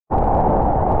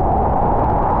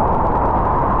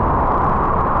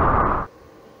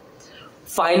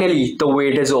Finally, the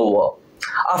wait is over.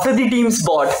 After the Teams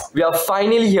bot, we are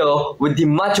finally here with the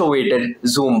much awaited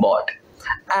Zoom bot.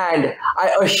 And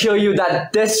I assure you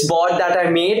that this bot that I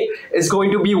made is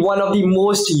going to be one of the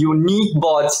most unique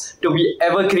bots to be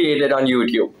ever created on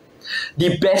YouTube.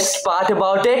 The best part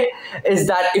about it is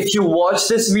that if you watch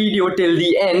this video till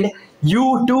the end,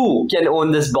 you too can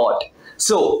own this bot.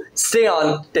 So stay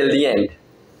on till the end.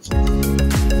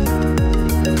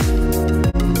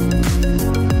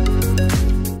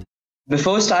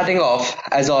 Before starting off,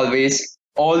 as always,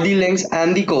 all the links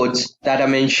and the codes that are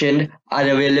mentioned are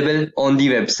available on the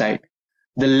website.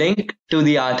 The link to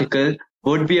the article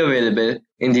would be available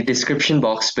in the description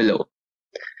box below.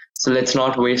 So let's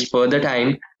not waste further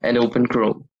time and open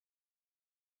Chrome.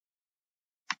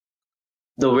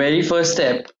 The very first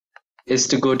step is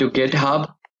to go to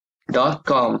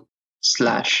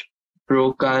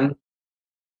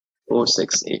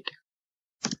github.com/Rokan468.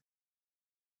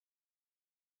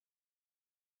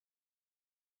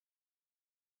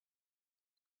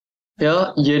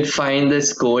 Here you'd find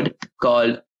this code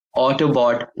called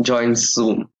Autobot joins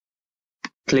Zoom.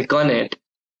 Click on it.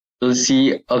 You'll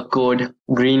see a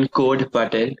green code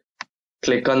button.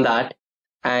 Click on that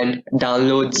and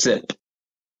download zip.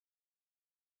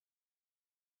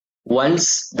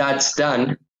 Once that's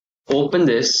done, open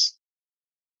this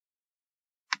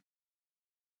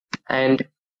and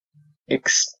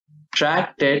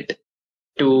extract it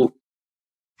to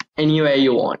anywhere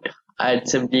you want. I'd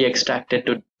simply extract it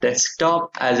to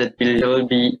desktop as it will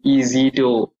be easy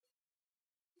to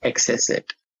access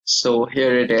it. So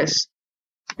here it is.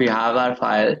 We have our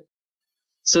file.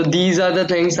 So these are the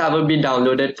things that will be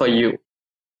downloaded for you.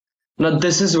 Now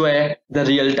this is where the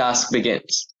real task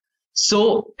begins.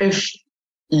 So if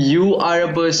you are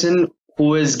a person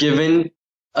who is given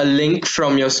a link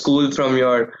from your school, from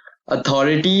your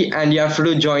authority, and you have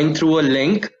to join through a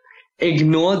link,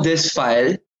 ignore this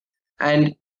file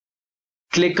and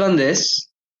click on this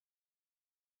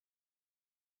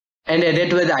and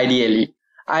edit with IDLE.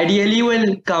 IDLE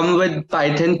will come with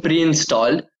Python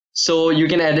pre-installed, so you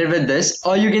can edit with this,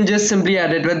 or you can just simply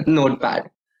edit with Notepad.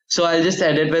 So I'll just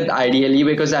edit with IDLE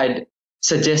because I'd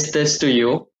suggest this to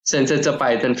you since it's a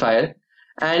Python file,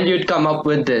 and you'd come up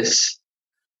with this.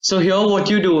 So here what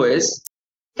you do is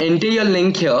enter your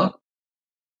link here.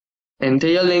 Enter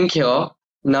your link here.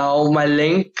 Now my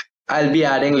link I'll be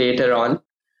adding later on,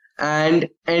 and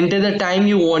enter the time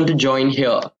you want to join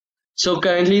here. So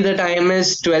currently the time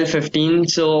is 12:15,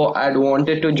 so I'd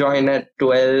wanted to join at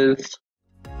 12.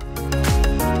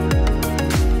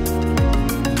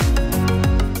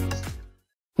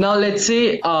 Now let's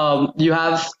say you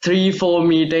have 3-4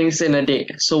 meetings in a day.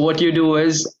 So what you do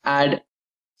is add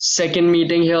second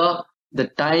meeting here, the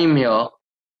time here,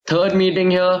 third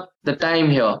meeting here, the time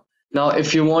here. Now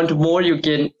if you want more, you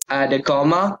can add a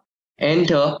comma,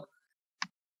 enter,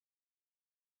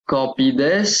 copy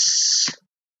this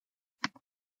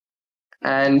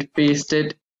and paste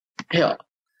it here.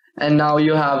 And now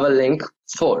you have a link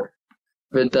 4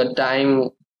 with the time,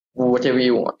 whatever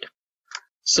you want.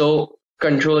 So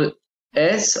Control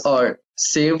S or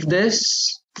save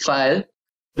this file.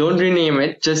 Don't rename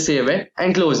it, just save it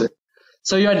and close it.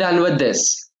 So you're done with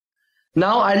this.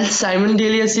 Now I'll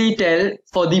simultaneously tell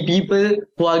for the people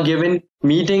who are given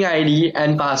meeting ID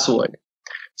and password.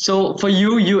 So for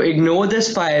you, you ignore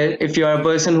this file. If you're a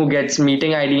person who gets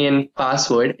meeting ID and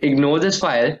password, ignore this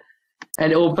file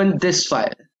and open this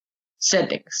file,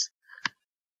 settings.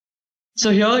 So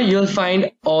here you'll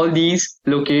find all these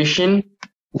location,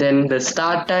 then the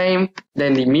start time,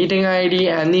 then the meeting ID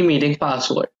and the meeting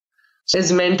password. So what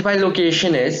is meant by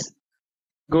location is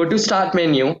go to start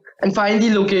menu and find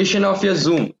the location of your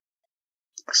Zoom.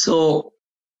 So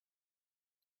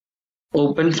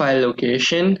open file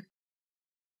location.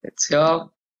 It's here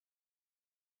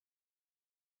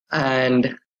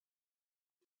and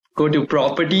go to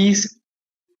properties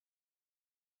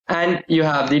and you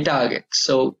have the target.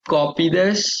 So copy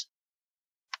this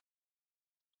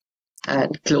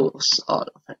and close all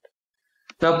of it.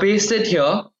 Now paste it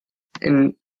here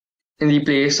in the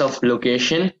place of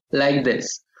location like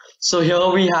this. So here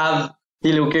we have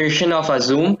the location of our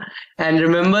Zoom, and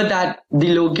remember that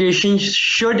the location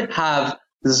should have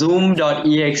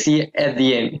zoom.exe at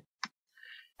the end.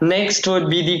 Next would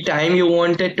be the time you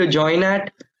wanted to join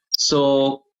at.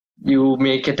 So you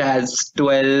make it as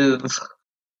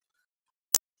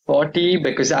 12:40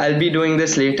 because I'll be doing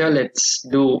this later. Let's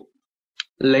do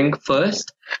link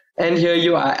first. And here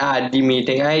you add the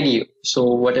meeting ID. So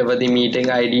whatever the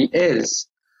meeting ID is.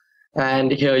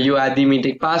 And here you add the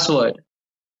meeting password.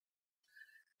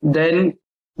 Then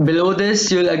below this,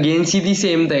 you'll again see the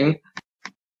same thing.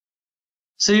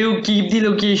 So you keep the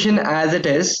location as it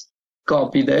is,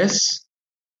 copy this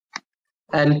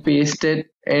and paste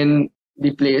it in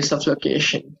the place of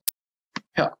location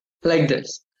here, like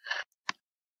this.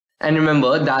 And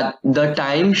remember that the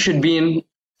time should be in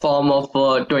form of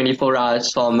a 24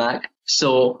 hours format.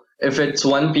 So if it's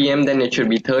 1 p.m. then it should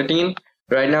be 13.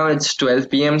 Right now it's 12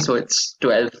 p.m. so it's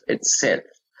 12 itself.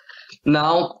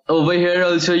 Now over here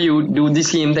also you do the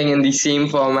same thing in the same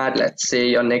format. Let's say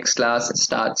your next class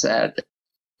starts at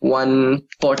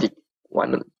 1:40,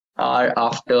 1 hour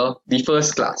after the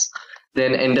first class.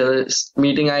 Then enter the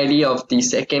meeting ID of the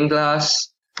second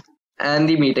class and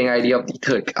the meeting ID of the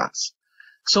third class.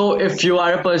 So if you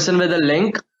are a person with a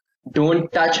link,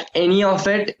 don't touch any of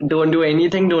it, don't do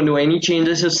anything, don't do any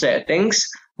changes to settings.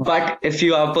 But if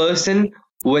you are a person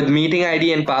with meeting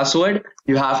ID and password,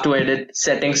 you have to edit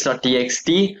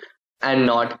settings.txt and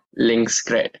not links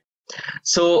grid.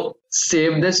 So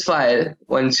save this file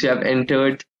once you have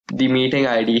entered the meeting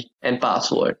ID and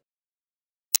password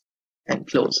and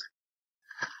close.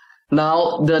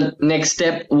 Now the next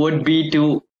step would be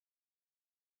to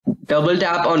double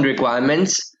tap on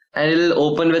requirements and it'll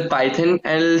open with Python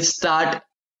and it'll start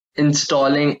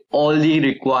installing all the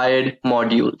required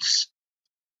modules.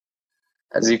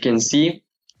 As you can see,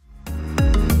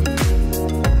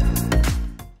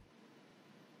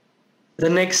 the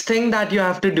next thing that you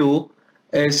have to do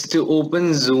is to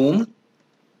open Zoom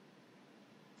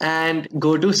and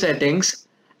go to settings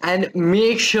and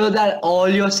make sure that all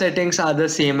your settings are the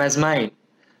same as mine.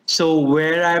 So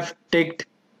where I've ticked,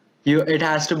 it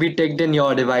has to be ticked in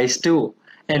your device too,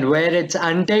 and where it's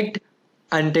unticked,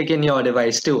 untick in your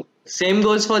device too. Same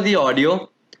goes for the audio.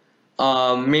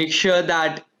 Make sure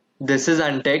that this is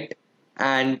unticked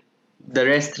and the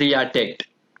rest three are ticked.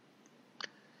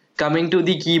 Coming to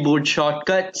the keyboard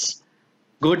shortcuts,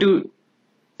 go to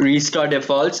restore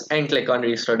defaults and click on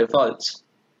restore defaults.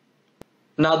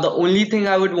 Now the only thing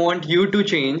I would want you to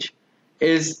change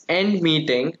is end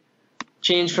meeting,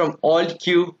 change from Alt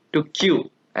Q to Q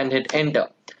and hit enter.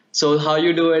 So how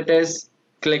you do it is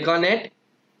click on it,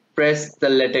 press the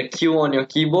letter Q on your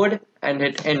keyboard and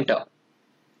hit enter.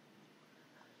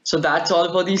 So that's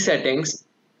all for these settings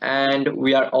and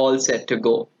we are all set to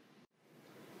go.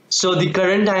 So the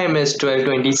current time is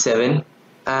 12:27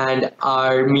 and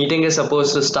our meeting is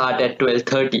supposed to start at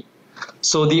 12:30.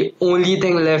 So the only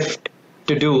thing left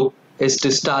to do is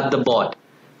to start the bot.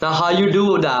 Now how you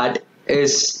do that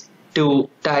is to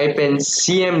type in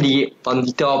cmd on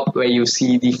the top where you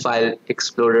see the file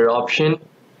explorer option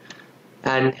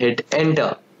and hit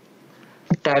enter.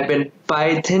 Type in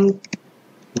python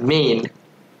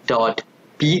main.py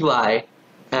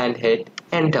and hit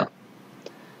enter.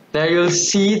 Now you'll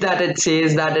see that it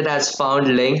says that it has found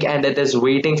link and it is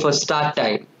waiting for start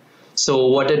time. So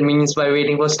what it means by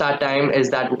waiting for start time is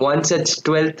that once it's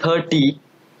 12:30,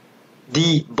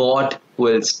 the bot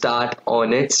will start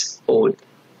on its own.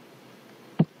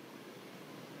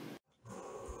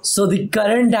 So the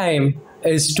current time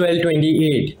is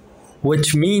 12:28,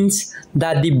 which means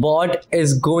that the bot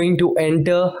is going to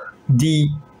enter the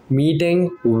meeting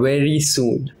very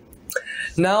soon.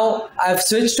 Now I've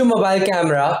switched to mobile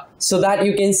camera so that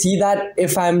you can see that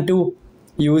if I'm to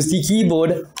use the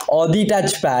keyboard or the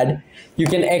touchpad, you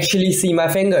can actually see my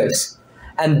fingers.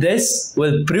 And this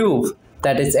will prove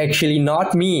that it's actually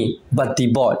not me, but the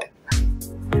bot.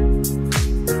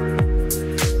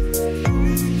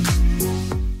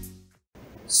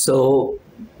 So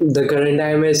the current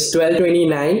time is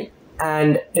 12:29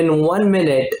 and in 1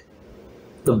 minute,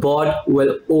 the bot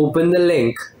will open the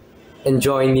link and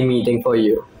join the meeting for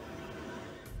you.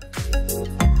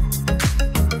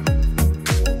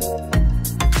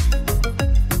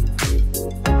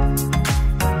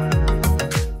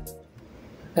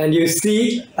 And you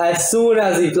see, as soon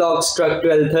as the clock struck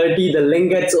 12:30, the link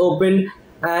gets opened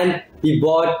and the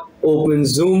bot opens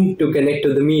Zoom to connect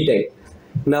to the meeting.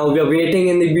 Now we are waiting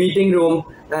in the meeting room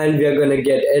and we are going to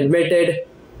get admitted.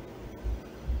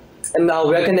 And now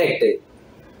we are connecting.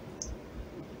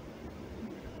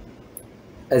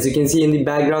 As you can see in the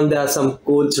background, there are some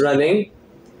codes running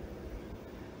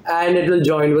and it will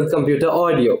join with computer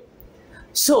audio.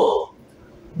 So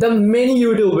the many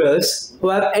YouTubers who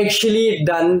have actually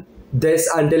done this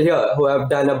until here, who have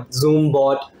done a Zoom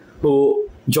bot who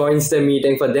joins the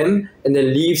meeting for them and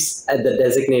then leaves at the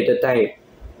designated time.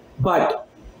 But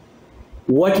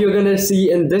what you're gonna see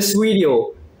in this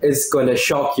video is gonna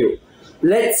shock you.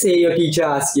 Let's say your teacher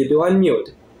asks you to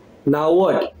unmute. Now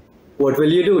what? What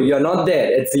will you do? You're not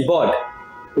there, it's the bot.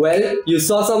 Well, you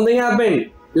saw something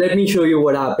happen. Let me show you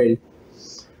what happened.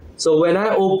 So when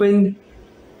I opened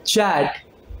chat,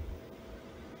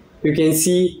 you can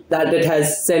see that it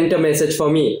has sent a message for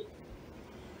me.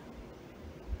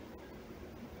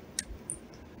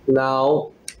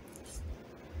 Now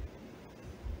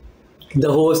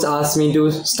the host asked me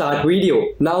to start video.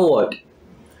 Now what?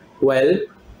 Well,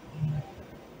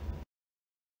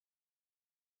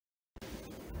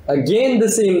 again the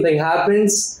same thing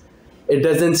happens. It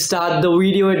doesn't start the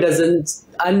video, it doesn't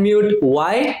unmute.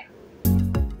 Why?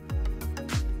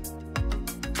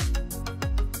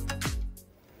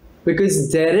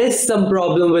 Because there is some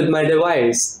problem with my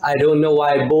device. I don't know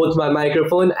why both my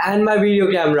microphone and my video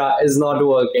camera is not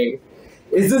working.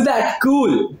 Isn't that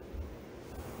cool?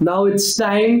 Now it's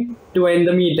time to end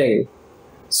the meeting.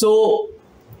 So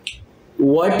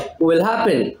what will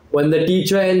happen when the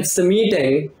teacher ends the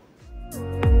meeting?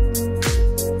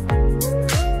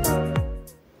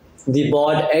 The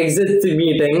bot exits the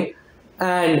meeting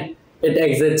and it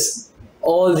exits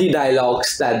all the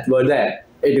dialogues that were there.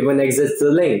 It even exits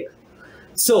the link.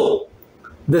 So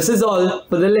this is all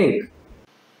for the link.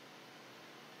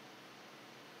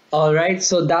 Alright,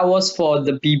 so that was for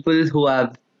the people who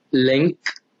have link.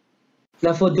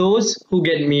 Now for those who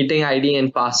get meeting ID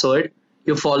and password,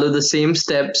 you follow the same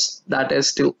steps, that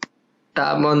is to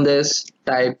tab on this,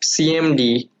 type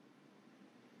cmd,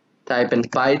 type in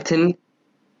python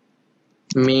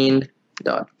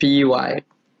main.py.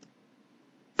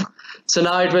 So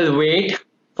now it will wait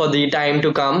for the time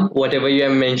to come, whatever you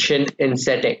have mentioned in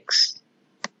settings.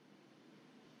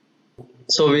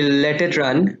 So we'll let it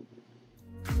run.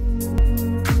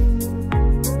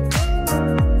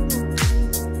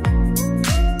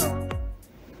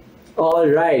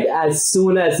 Alright, as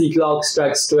soon as the clock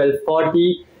strikes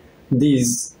 12:40, the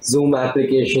Zoom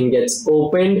application gets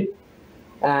opened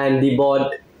and the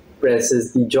bot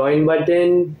presses the join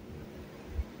button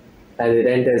and it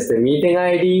enters the meeting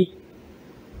ID,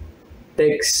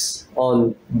 ticks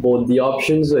on both the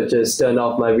options, which is turn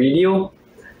off my video,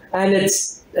 and it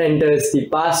enters the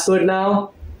password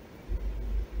now,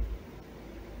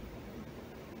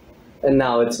 and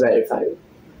now it's verified.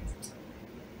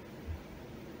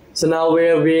 So now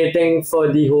we're waiting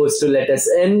for the host to let us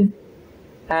in,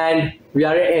 and we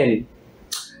are in.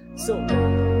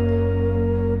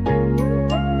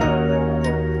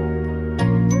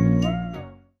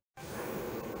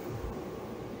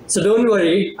 So don't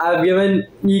worry, I've given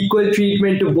equal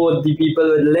treatment to both the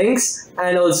people with links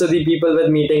and also the people with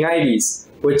meeting IDs,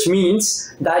 which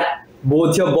means that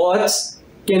both your bots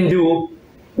can do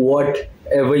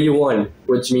whatever you want,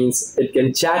 which means it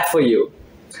can chat for you.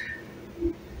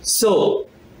 So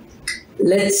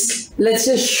let's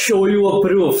just show you a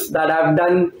proof that I've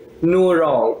done no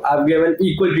wrong. I've given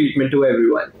equal treatment to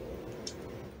everyone.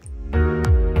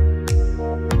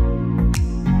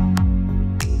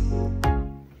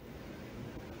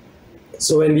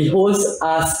 So when the host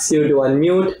asks you to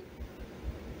unmute,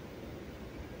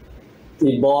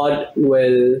 the bot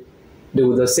will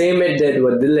do the same it did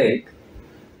with the link.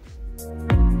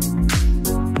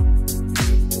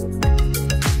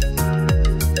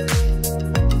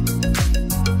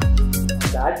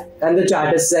 And the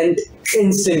chat is sent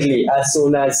instantly as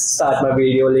soon as start my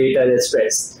video later is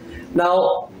pressed.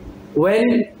 Now,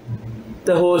 when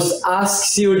the host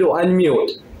asks you to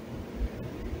unmute,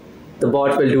 the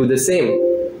bot will do the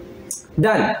same.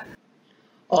 Done.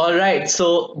 Alright,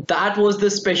 so that was the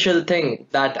special thing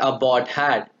that a bot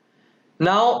had.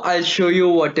 Now I'll show you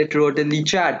what it wrote in the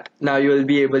chat. Now you will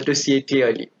be able to see it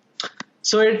clearly.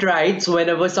 So it writes,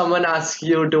 whenever someone asks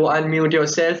you to unmute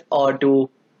yourself or to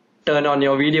turn on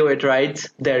your video, it writes,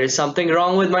 there is something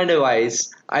wrong with my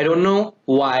device. I don't know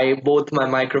why both my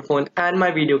microphone and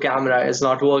my video camera is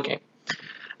not working.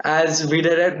 As we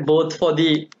did it both for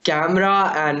the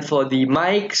camera and for the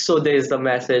mic, so there's the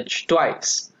message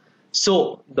twice.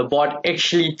 So the bot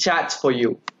actually chats for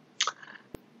you.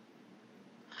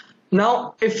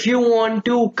 Now if you want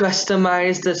to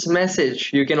customize this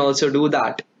message, you can also do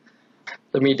that.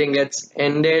 The meeting gets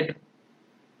ended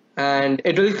and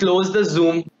it will close the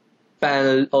Zoom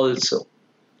panel also.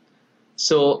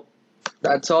 So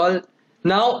that's all.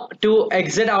 Now to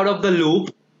exit out of the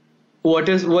loop, what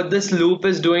this loop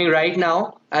is doing right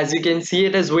now, as you can see,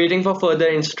 it is waiting for further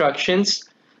instructions,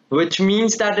 which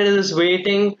means that it is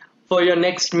waiting for your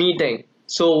next meeting.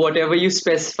 So whatever you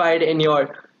specified in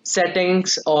your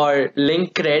settings or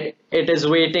link cred, it is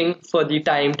waiting for the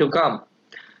time to come.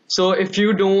 So if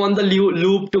you don't want the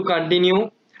loop to continue,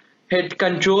 hit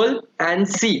Control and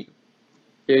C.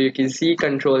 Here you can see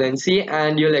Control and C,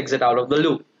 and you'll exit out of the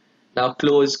loop. Now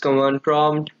close command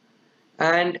prompt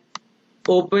and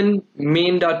open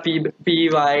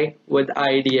main.py with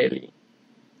IDLE.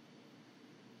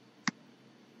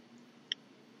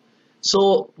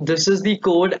 So this is the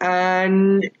code,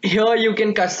 and here you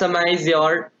can customize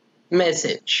your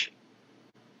message.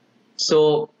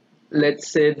 So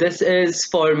let's say this is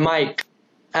for mic,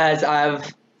 as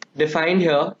I've defined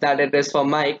here that it is for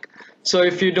mic. So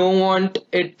if you don't want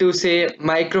it to say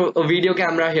video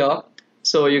camera here,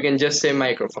 so you can just say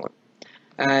microphone.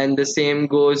 And the same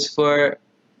goes for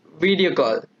video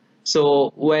call.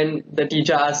 So when the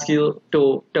teacher asks you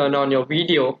to turn on your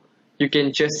video, you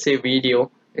can just say video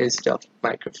instead of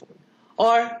microphone,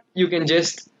 or you can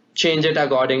just change it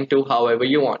according to however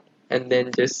you want, and then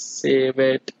just save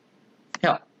it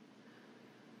here.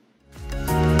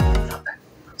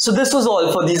 So this was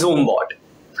all for the Zoom bot.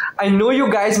 I know you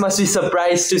guys must be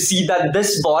surprised to see that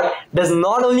this bot does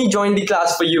not only join the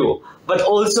class for you, but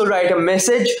also write a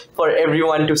message for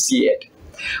everyone to see it.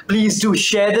 Please do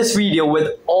share this video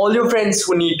with all your friends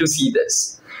who need to see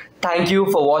this. Thank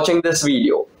you for watching this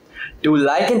video. Do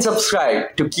like and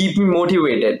subscribe to keep me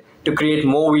motivated to create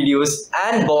more videos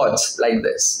and bots like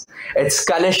this. It's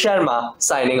Kanesh Sharma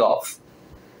signing off.